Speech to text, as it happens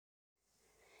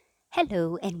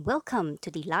Hello, and welcome to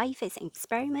the Life as an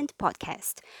Experiment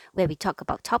podcast, where we talk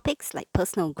about topics like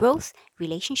personal growth,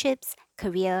 relationships,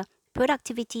 career,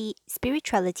 productivity,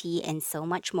 spirituality, and so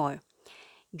much more.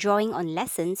 Drawing on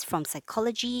lessons from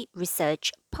psychology,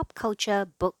 research, pop culture,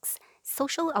 books,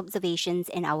 social observations,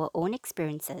 and our own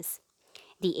experiences.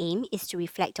 The aim is to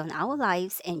reflect on our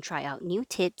lives and try out new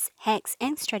tips, hacks,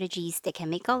 and strategies that can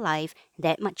make our life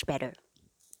that much better.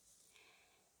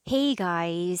 Hey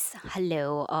guys,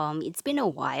 hello. It's been a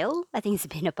while. I think it's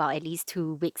been about at least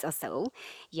 2 weeks or so.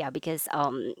 Yeah, because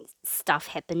stuff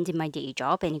happened in my day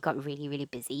job and it got really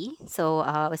busy. So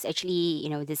I was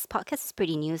actually, this podcast is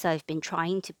pretty new, so I've been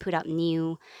trying to put up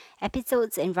new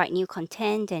episodes and write new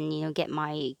content and get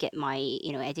my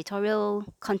editorial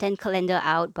content calendar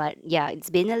out. But yeah, it's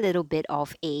been a little bit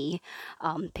of a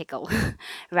pickle.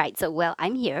 Right. So well,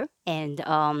 I'm here, and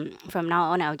from now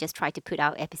on, I'll just try to put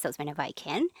out episodes whenever I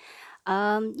can.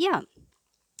 Yeah,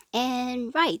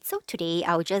 and right, so today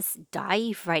I'll just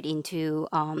dive right into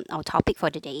our topic for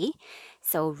the day.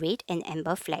 So, red and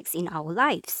amber flags in our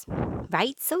lives,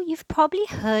 right? So, you've probably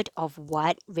heard of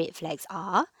what red flags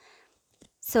are.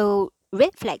 So,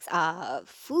 red flags are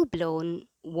full blown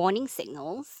warning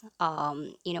signals,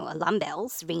 alarm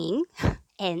bells ringing,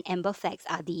 and amber flags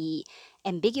are the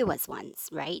ambiguous ones,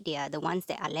 right? They are the ones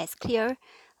that are less clear.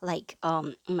 Like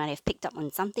you might have picked up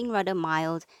on something rather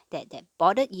mild that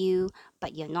bothered you,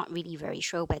 but you're not really very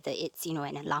sure whether it's an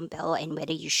alarm bell and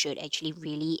whether you should actually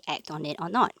really act on it or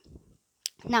not.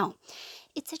 Now,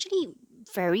 it's actually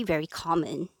very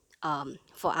common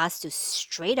for us to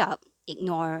straight up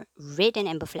ignore red and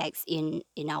amber flags in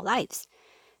our lives,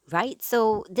 right?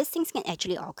 So these things can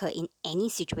actually occur in any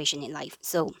situation in life.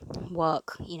 So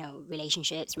work,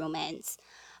 relationships, romance,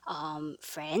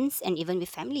 friends, and even with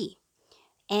family.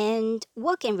 And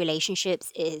work and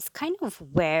relationships is kind of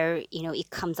where it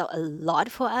comes out a lot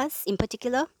for us in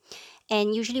particular.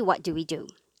 And usually, what do?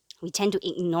 We tend to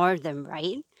ignore them,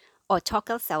 right? Or talk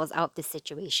ourselves out of the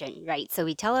situation, right? So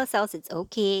we tell ourselves it's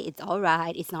okay, it's all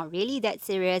right, it's not really that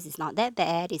serious, it's not that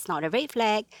bad, it's not a red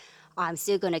flag. I'm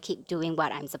still going to keep doing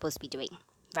what I'm supposed to be doing,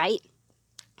 right?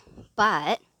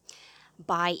 But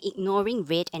by ignoring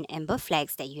red and amber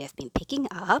flags that you have been picking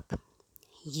up,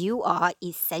 you are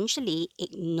essentially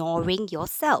ignoring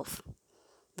yourself,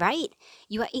 right?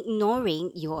 You are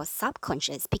ignoring your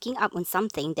subconscious picking up on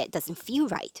something that doesn't feel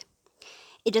right.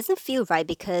 It doesn't feel right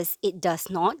because it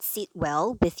does not sit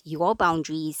well with your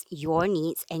boundaries, your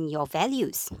needs, and your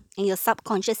values. And your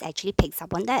subconscious actually picks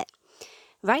up on that,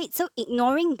 right? So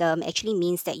ignoring them actually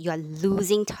means that you are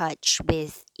losing touch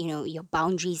with, your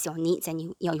boundaries, your needs,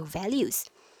 and your values.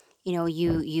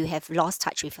 You have lost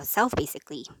touch with yourself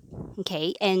basically.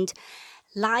 Okay. And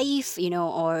life,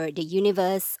 or the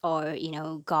universe, or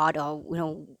God, or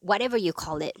whatever you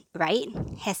call it, right,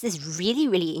 has this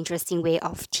really interesting way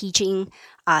of teaching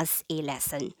us a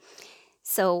lesson.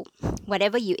 So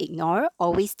whatever you ignore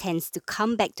always tends to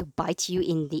come back to bite you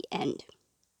in the end.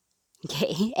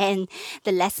 Okay, and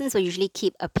the lessons will usually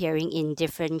keep appearing in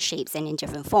different shapes and in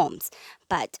different forms,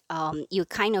 but you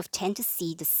kind of tend to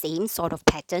see the same sort of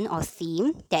pattern or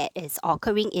theme that is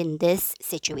occurring in these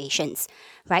situations,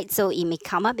 right? So it may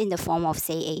come up in the form of,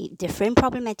 say, a different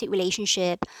problematic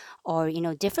relationship, or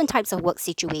different types of work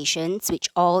situations, which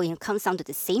all comes down to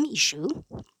the same issue,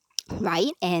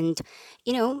 right? And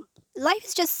you know, life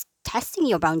is just testing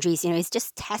your boundaries. It's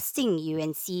just testing you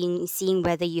and seeing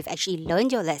whether you've actually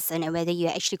learned your lesson and whether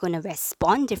you're actually going to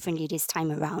respond differently this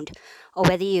time around, or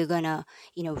whether you're going to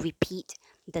repeat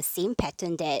the same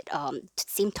pattern, that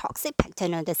same toxic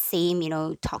pattern, or the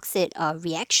same toxic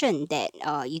reaction that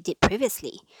you did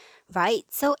previously, right?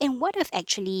 So, and what I've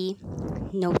actually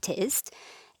noticed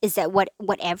is that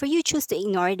whatever you choose to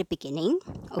ignore at the beginning,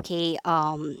 okay,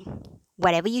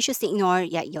 whatever you choose to ignore,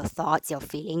 yeah, your thoughts, your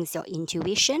feelings, your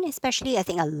intuition, especially, I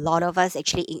think a lot of us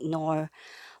actually ignore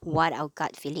what our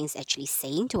gut feelings actually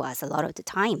saying to us a lot of the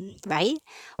time, right?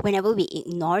 Whenever we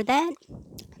ignore that,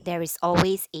 there is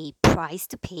always a price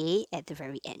to pay at the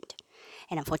very end.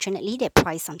 And unfortunately, that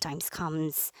price sometimes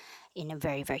comes in a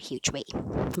very huge way,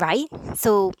 right?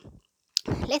 So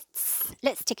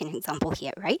let's take an example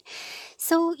here, right?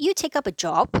 So you take up a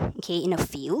job, okay, in a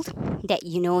field that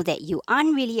you know that you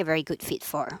aren't really a very good fit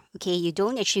for. Okay, you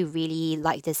don't actually really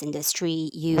like this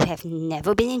industry. You have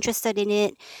never been interested in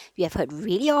it. You have heard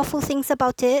really awful things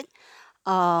about it.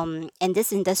 And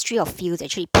this industry of field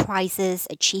actually prizes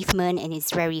achievement, and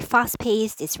it's very fast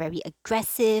paced. It's very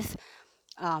aggressive.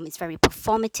 It's very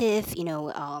performative.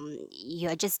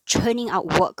 You're just churning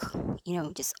out work.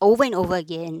 Just over and over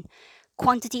again,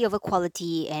 quantity over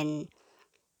quality, and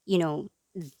you know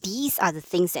these are the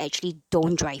things that actually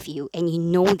don't drive you, and you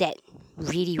know that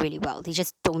really, really well. They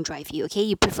just don't drive you. Okay,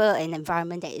 you prefer an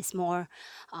environment that is more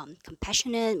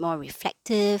compassionate, more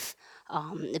reflective,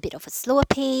 a bit of a slower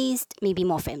paced, maybe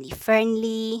more family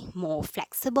friendly, more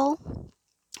flexible,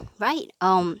 right?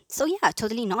 So yeah,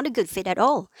 totally not a good fit at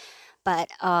all. But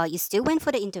you still went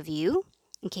for the interview.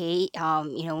 Okay,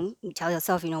 you tell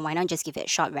yourself, why not just give it a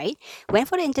shot, right? Went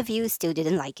for the interview, still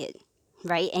didn't like it,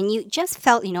 right? And you just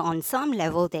felt, on some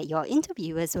level that your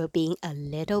interviewers were being a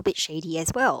little bit shady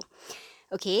as well.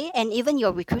 Okay, and even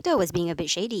your recruiter was being a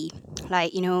bit shady.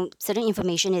 Like, certain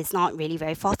information is not really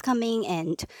very forthcoming,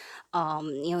 and,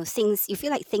 things, you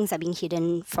feel like things are being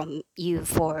hidden from you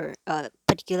for a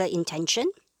particular intention,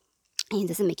 and it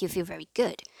doesn't make you feel very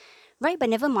good. Right, but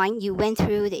never mind. You went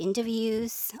through the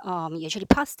interviews. You actually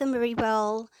passed them very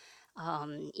well.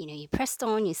 You pressed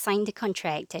on. You signed the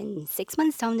contract, and 6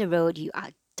 months down the road, you are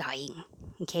dying.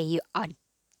 Okay, you are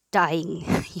dying.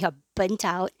 You are burnt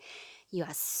out. You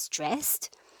are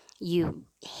stressed. You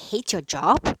hate your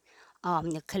job.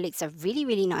 Your colleagues are really,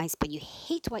 really nice, but you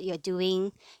hate what you're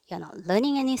doing. You're not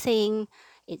learning anything.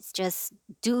 It's just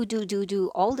do, do, do, do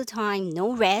all the time,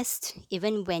 no rest.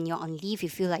 Even when you're on leave, you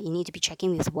feel like you need to be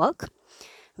checking with work,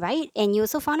 right? And you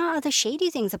also found out other shady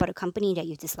things about a company that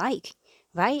you dislike,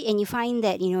 right? And you find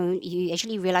that you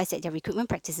actually realize that their recruitment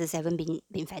practices haven't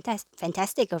been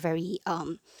fantastic or very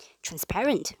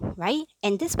transparent, right?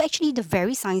 And this were actually the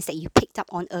very signs that you picked up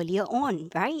on earlier on,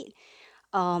 right?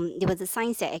 There were the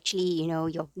signs that actually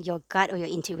your gut or your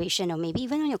intuition or maybe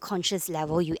even on your conscious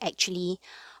level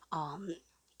um,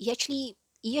 you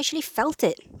actually felt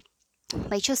it,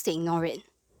 but you chose to ignore it,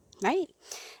 right?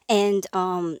 And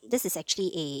this is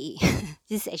actually a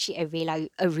this is actually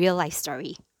a real life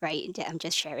story, right? That I'm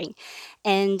just sharing,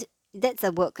 and that's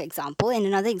a work example. And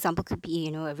another example could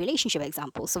be a relationship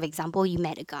example. So, for example, you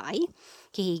met a guy.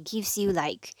 Okay, he gives you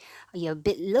like you're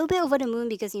little bit over the moon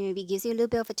because maybe gives you a little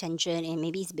bit of attention, and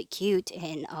maybe he's a bit cute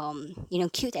and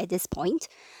cute at this point,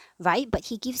 right? But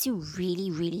he gives you really,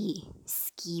 really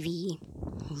skeevy,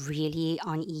 really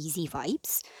uneasy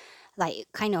vibes, like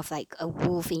kind of like a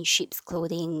wolf in sheep's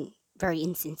clothing, very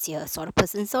insincere sort of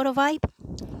person, sort of vibe.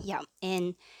 Yeah,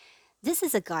 and this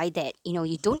is a guy that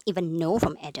you don't even know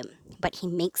from Adam, but he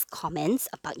makes comments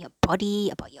about your body,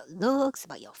 about your looks,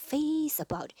 about your face,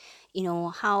 about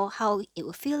how it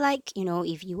would feel like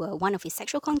if you were one of his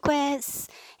sexual conquests,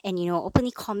 and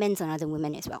openly comments on other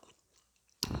women as well,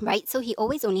 right? So he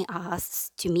always only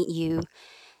asks to meet you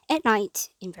at night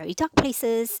in very dark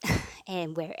places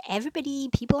and where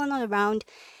people are not around.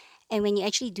 And when you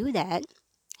actually do that,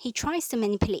 he tries to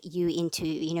manipulate you into,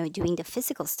 doing the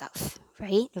physical stuff,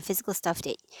 right? The physical stuff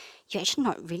that you're actually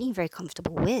not really very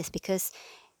comfortable with because,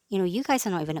 you guys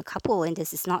are not even a couple and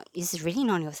this is really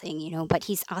not your thing, but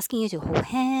he's asking you to hold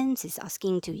hands, he's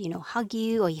asking to, hug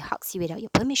you, or he hugs you without your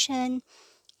permission.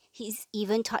 He's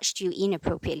even touched you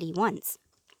inappropriately once.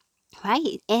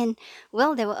 Right. And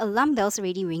well, there were alarm bells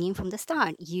already ringing from the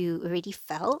start. You already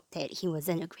felt that he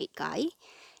wasn't a great guy.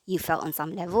 You felt on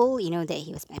some level, that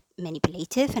he was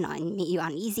manipulative and made you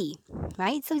uneasy,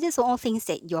 right? So these are all things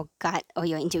that your gut or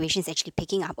your intuition is actually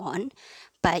picking up on.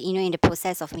 But, in the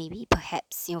process of maybe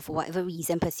perhaps, for whatever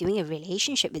reason, pursuing a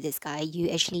relationship with this guy, you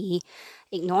actually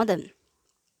ignore them,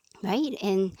 right?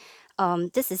 And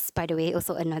this is, by the way,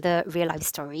 also another real life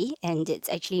story, and it's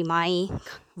actually my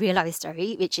real life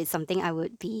story, which is something I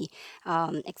would be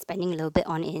expanding a little bit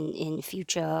on in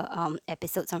future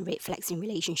episodes on red flags in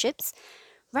relationships.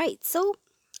 Right. So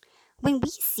when we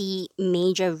see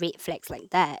major red flags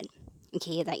like that,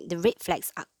 okay, like the red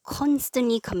flags are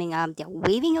constantly coming up, they're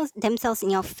waving themselves in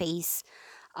your face,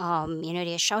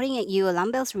 they're shouting at you,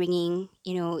 alarm bells ringing,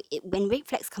 when red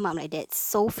flags come up like that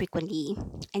so frequently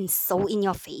and so in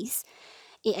your face,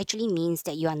 it actually means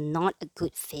that you are not a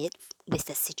good fit with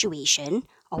the situation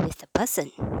or with the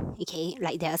person. Okay,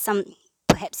 like there are some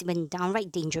perhaps even downright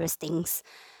dangerous things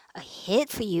ahead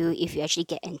for you if you actually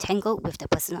get entangled with the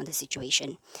person or the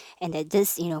situation, and that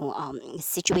this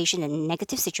situation, a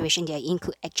negative situation they are in,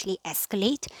 could actually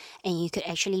escalate, and you could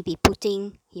actually be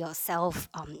putting yourself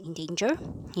in danger.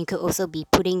 You could also be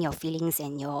putting your feelings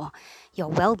and your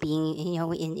well-being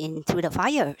in through the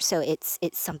fire. So it's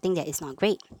something that is not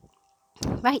great,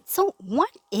 right? So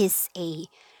what is a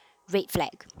red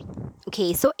flag?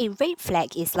 Okay, so a red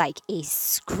flag is like a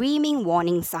screaming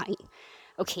warning sign.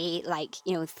 Okay, like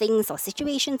things or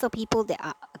situations or people that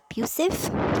are abusive,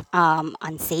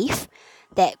 unsafe,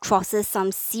 that crosses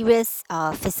some serious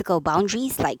physical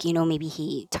boundaries, like, maybe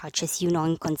he touches you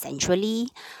non-consensually,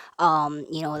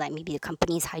 like maybe the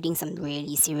company is hiding some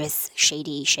really serious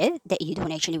shady shit that you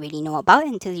don't actually really know about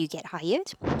until you get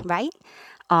hired, right?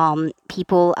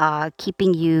 People are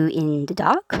keeping you in the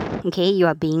dark. Okay, you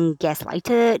are being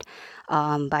gaslighted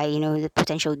by the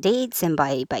potential dates and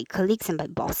by colleagues and by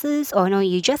bosses, or no,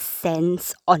 you just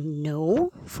sense or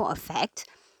know for a fact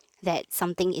that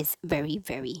something is very,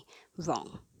 very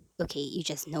wrong. Okay, you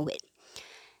just know it.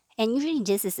 And usually,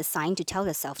 this is a sign to tell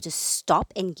yourself to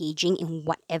stop engaging in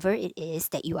whatever it is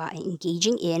that you are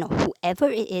engaging in, or whoever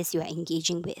it is you are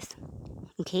engaging with.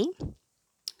 Okay?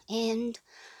 And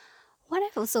what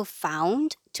I've also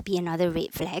found to be another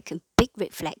red flag, a big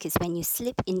red flag, is when you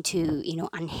slip into,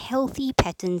 unhealthy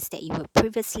patterns that you were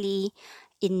previously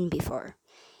in before.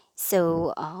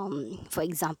 So, for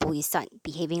example, you start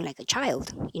behaving like a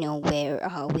child,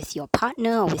 where with your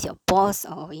partner or with your boss,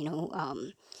 or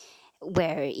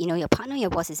where your partner, your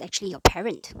boss is actually your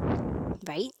parent,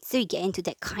 right? So you get into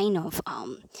that kind of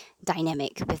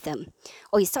dynamic with them,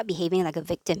 or you start behaving like a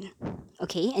victim,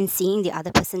 okay, and seeing the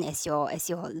other person as your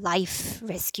life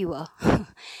rescuer.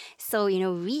 So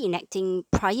reenacting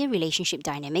prior relationship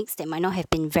dynamics that might not have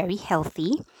been very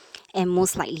healthy, and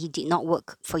most likely did not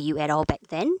work for you at all back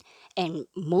then, and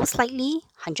most likely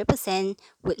 100%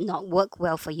 would not work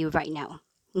well for you right now.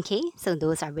 Okay, so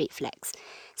those are red flags.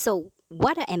 So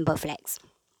what are amber flags?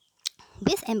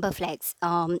 With amber flags,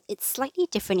 it's slightly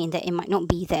different in that it might not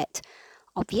be that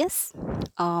obvious.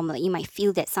 Like you might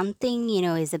feel that something,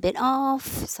 is a bit off,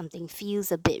 something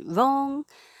feels a bit wrong.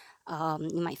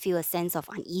 You might feel a sense of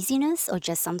uneasiness or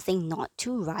just something not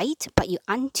too right, but you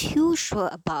aren't too sure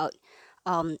about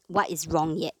what is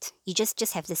wrong yet. You just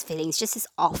have this feeling. It's just this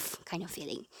off kind of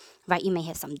feeling, right? You may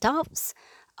have some doubts.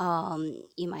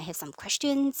 You might have some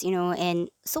questions, and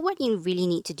so what you really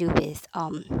need to do with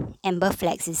amber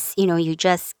flags is, you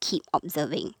just keep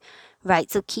observing,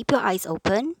 right? So keep your eyes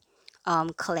open,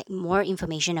 collect more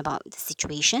information about the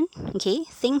situation. Okay,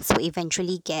 things will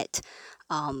eventually get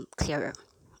clearer.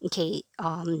 Okay,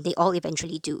 they all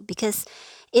eventually do, because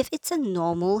if it's a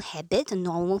normal habit, a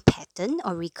normal pattern,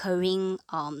 or recurring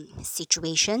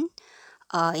situation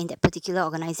in that particular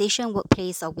organization,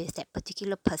 workplace, or with that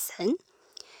particular person,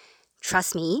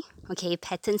 trust me, okay,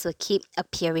 patterns will keep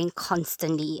appearing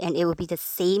constantly, and it will be the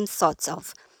same sorts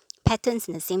of patterns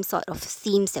and the same sort of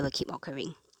themes that will keep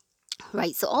occurring,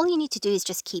 right? So all you need to do is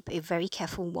just keep a very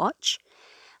careful watch.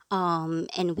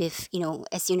 And with,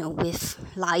 as you know, with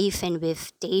life and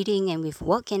with dating and with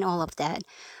work and all of that,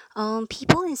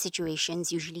 people and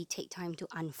situations usually take time to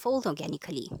unfold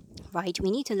organically, right? We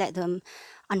need to let them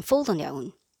unfold on their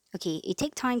own. Okay, it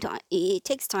takes time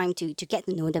to get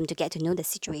to know them, to get to know the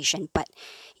situation, but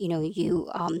you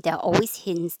there are always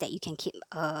hints that you can keep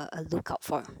a lookout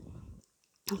for.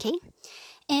 Okay,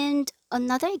 and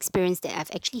another experience that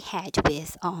I've actually had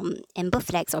with amber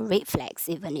flags or red flags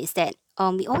even is that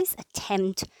we always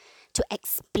attempt to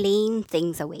explain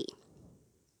things away.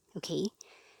 Okay,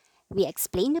 we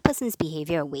explain the person's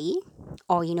behavior away,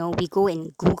 or we go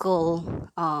and Google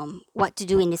what to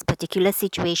do in this particular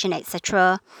situation,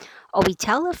 etc., or we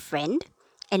tell a friend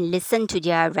and listen to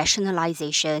their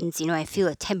rationalizations, I feel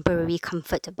a temporary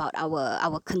comfort about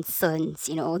our concerns,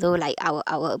 although like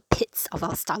our pits of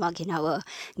our stomach and our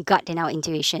gut and our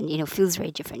intuition, feels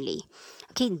very differently.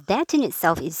 Okay, that in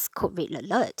itself is code red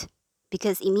alert,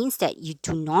 because it means that you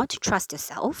do not trust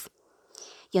yourself.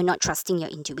 You're not trusting your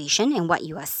intuition and what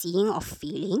you are seeing or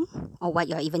feeling, or what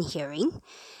you're even hearing.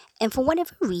 And for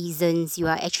whatever reasons, you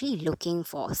are actually looking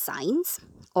for signs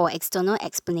or external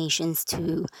explanations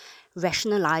to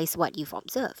rationalize what you've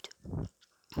observed.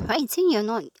 Right? So you're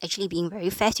not actually being very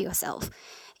fair to yourself.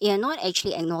 You're not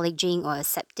actually acknowledging or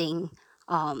accepting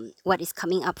what is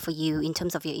coming up for you in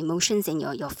terms of your emotions and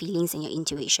your feelings and your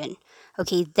intuition.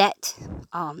 Okay, that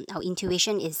our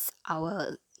intuition is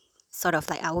our sort of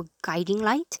like our guiding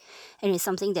light, and it's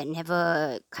something that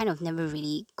never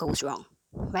really goes wrong,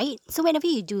 right? So whenever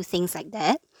you do things like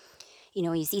that,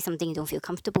 you see something you don't feel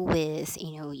comfortable with,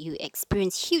 you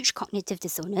experience huge cognitive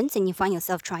dissonance, and you find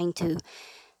yourself trying to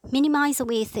minimize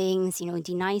away things,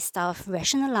 deny stuff,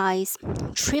 rationalize,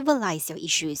 trivialize your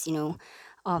issues,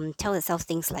 tell yourself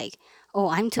things like, oh,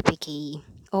 I'm too picky,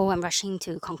 oh, I'm rushing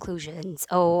to conclusions,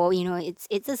 oh,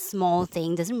 it's a small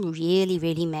thing, doesn't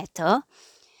really matter.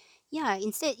 Yeah,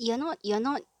 instead you're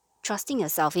not trusting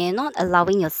yourself, and you're not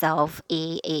allowing yourself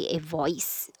a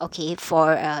voice, okay,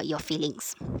 for your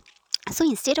feelings. So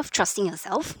instead of trusting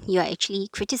yourself, you're actually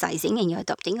criticizing and you're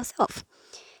adopting yourself.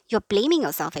 you're blaming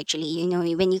yourself actually.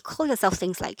 When you call yourself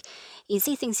things like, you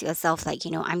say things to yourself like,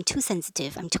 I'm too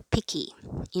sensitive, I'm too picky,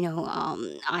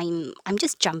 I'm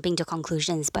just jumping to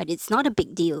conclusions, but it's not a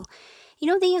big deal.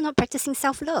 Then you're not practicing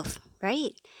self-love,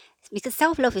 right? Because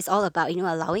self-love is all about,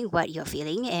 allowing what you're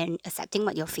feeling and accepting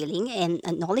what you're feeling and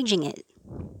acknowledging it.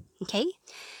 Okay.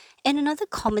 And another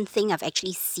common thing I've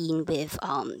actually seen with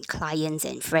clients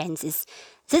and friends is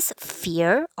this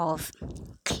fear of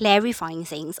clarifying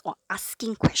things or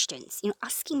asking questions,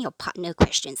 asking your partner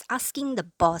questions, asking the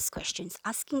boss questions,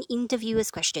 asking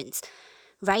interviewers questions,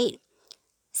 right?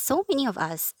 So many of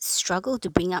us struggle to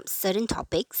bring up certain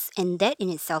topics, and that in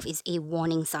itself is a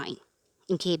warning sign.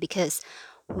 Okay, because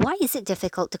why is it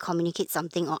difficult to communicate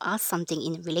something or ask something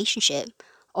in a relationship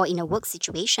or in a work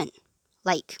situation?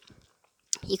 Like,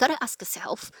 you gotta ask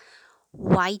yourself,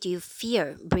 why do you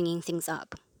fear bringing things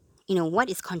up? What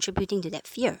is contributing to that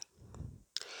fear?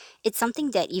 It's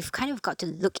something that you've kind of got to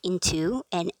look into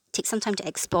and take some time to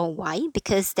explore why,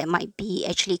 because that might be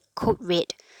actually code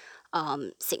red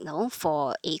signal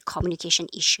for a communication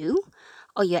issue,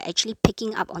 or you're actually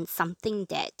picking up on something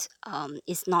that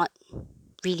is not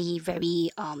really very,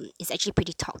 is actually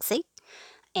pretty toxic,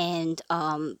 and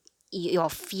your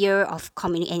fear of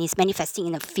and it's manifesting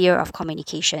in a fear of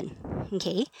communication.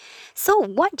 Okay, so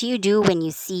what do you do when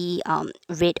you see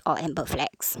red or amber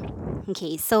flags?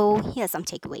 Okay, so here are some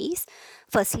takeaways.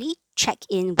 Firstly, check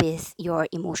in with your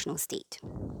emotional state.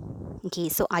 Okay,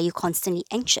 so are you constantly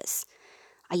anxious?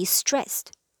 Are you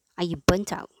stressed? Are you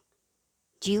burnt out?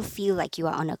 Do you feel like you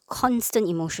are on a constant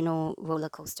emotional roller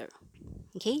coaster?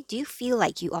 Okay, do you feel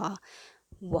like you are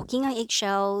walking on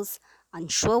eggshells,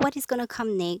 unsure what is going to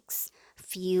come next?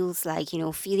 Feels like,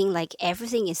 feeling like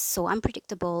everything is so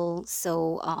unpredictable,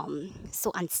 so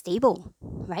unstable,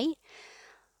 right?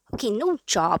 Okay, no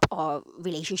job or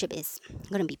relationship is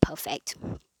going to be perfect.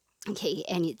 Okay,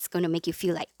 and it's going to make you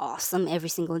feel like awesome every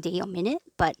single day or minute,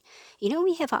 but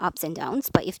we have our ups and downs.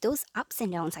 But if those ups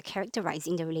and downs are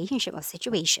characterizing the relationship or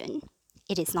situation,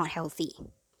 it is not healthy.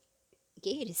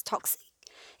 Okay, it is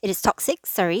toxic,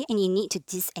 sorry, and you need to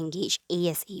disengage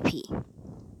ASAP.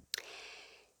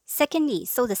 Secondly,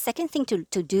 so the second thing to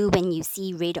do when you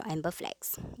see red or amber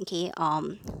flags, okay,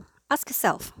 ask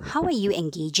yourself, how are you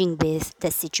engaging with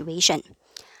the situation?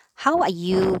 How are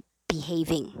you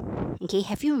behaving? Okay,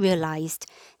 have you realized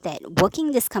that working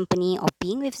in this company or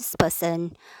being with this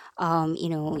person,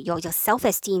 your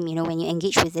self-esteem, when you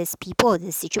engage with these people or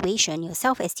this situation, your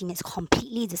self-esteem has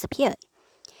completely disappeared.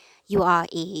 You are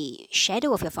a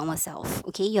shadow of your former self.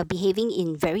 Okay, you're behaving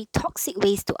in very toxic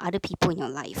ways to other people in your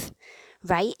life,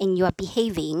 right? And you are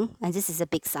behaving, and this is a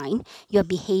big sign, you're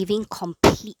behaving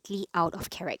completely out of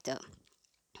character.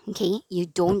 Okay, you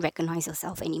don't recognize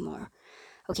yourself anymore.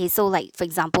 Okay, so like for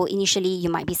example, initially you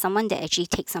might be someone that actually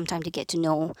takes some time to get to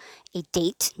know a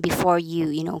date before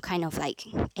you, kind of like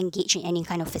engage in any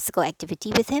kind of physical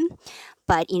activity with him.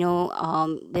 But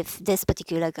with this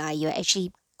particular guy, you're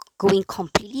actually going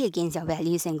completely against your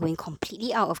values and going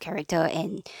completely out of character,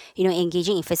 and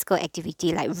engaging in physical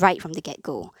activity like right from the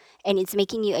get-go, and it's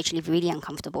making you actually really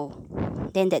uncomfortable.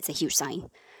 Then that's a huge sign,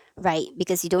 right?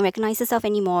 Because you don't recognize yourself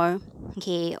anymore.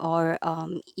 Okay, or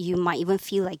you might even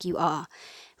feel like you are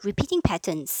repeating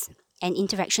patterns and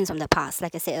interactions from the past,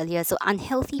 like I said earlier. So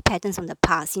unhealthy patterns from the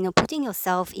past, putting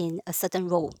yourself in a certain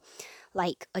role,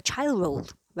 like a child role,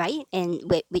 right? And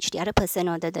which the other person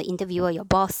or the interviewer, your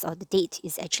boss or the date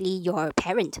is actually your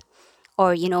parent,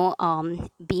 or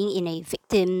being in a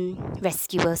victim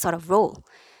rescuer sort of role.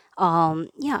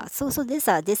 Yeah, so these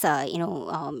are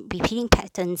repeating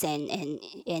patterns and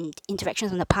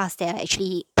interactions from the past that are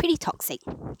actually pretty toxic,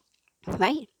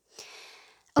 right?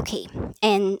 Okay,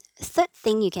 and third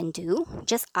thing you can do,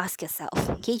 just ask yourself.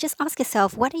 Okay, just ask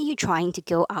yourself, what are you trying to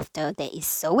go after that is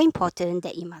so important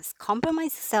that you must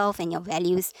compromise yourself and your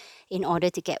values in order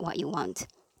to get what you want?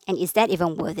 And is that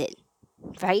even worth it?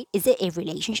 Right? Is it a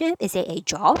relationship? Is it a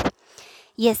job?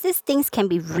 Yes, these things can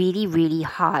be really, really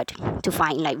hard to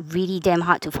find, like really damn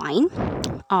hard to find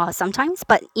sometimes.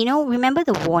 But remember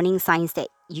the warning signs that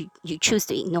you choose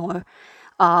to ignore.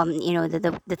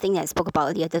 The thing that I spoke about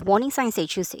earlier, the warning signs that you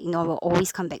choose to ignore will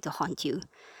always come back to haunt you.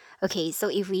 Okay, so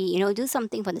if we, do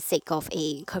something for the sake of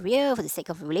a career, for the sake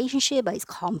of a relationship, but it's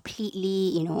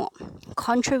completely,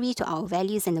 contrary to our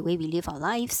values and the way we live our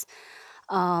lives,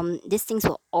 these things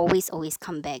will always, always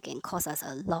come back and cause us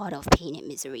a lot of pain and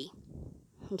misery.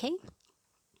 Okay?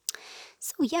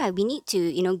 So yeah, we need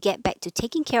to, get back to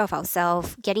taking care of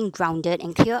ourselves, getting grounded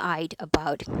and clear-eyed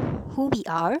about who we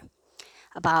are,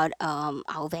 about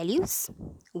our values,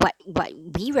 what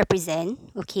we represent,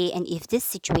 okay, and if these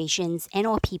situations and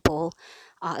or people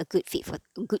are a good fit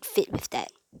with that.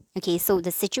 Okay, so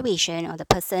the situation or the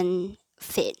person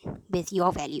fit with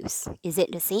your values. Is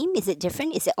it the same? Is it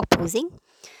different? Is it opposing?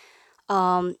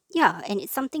 Yeah, and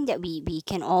it's something that we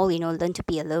can all, learn to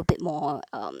be a bit more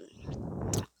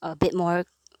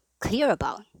clear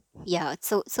about. Yeah,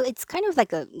 so it's kind of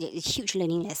like a huge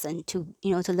learning lesson to,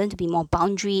 to learn to be more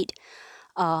boundaried.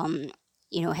 um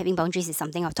Having boundaries is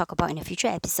something I'll talk about in a future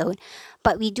episode,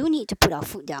 but we do need to put our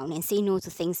foot down and say no to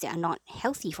things that are not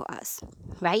healthy for us,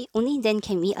 right? Only then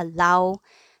can we allow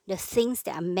the things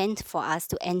that are meant for us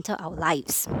to enter our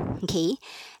lives. Okay,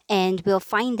 and we'll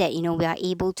find that, we are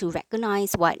able to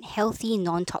recognize what healthy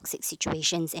non-toxic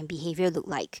situations and behavior look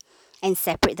like, and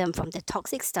separate them from the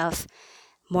toxic stuff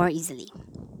more easily.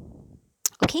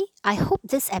 Okay, I hope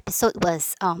this episode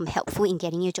was helpful in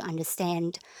getting you to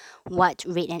understand what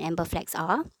red and amber flags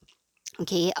are.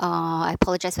 Okay, I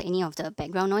apologize for any of the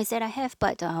background noise that I have,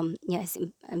 but yes,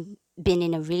 I've been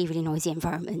in a really, really noisy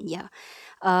environment. Yeah,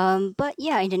 but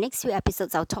yeah, in the next few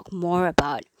episodes, I'll talk more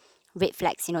about red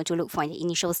flags, to look for in the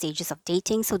initial stages of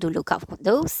dating. So do look out for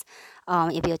those.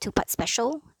 It'll be a two-part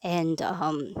special, and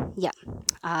yeah,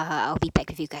 I'll be back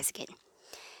with you guys again.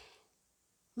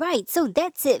 Right, so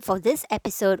that's it for this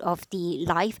episode of the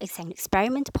Life is an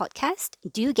Experiment podcast.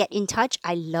 Do get in touch.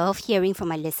 I love hearing from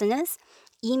my listeners.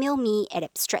 Email me at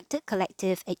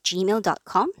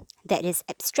abstractedcollective@gmail.com. That is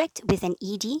abstract with an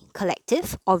ED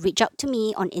collective, or reach out to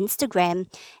me on Instagram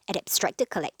at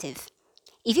abstractedcollective.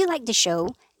 If you like the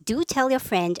show, do tell your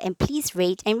friend and please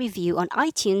rate and review on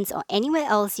iTunes or anywhere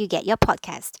else you get your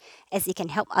podcast, as it can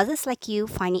help others like you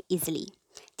find it easily.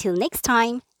 Till next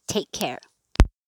time, take care.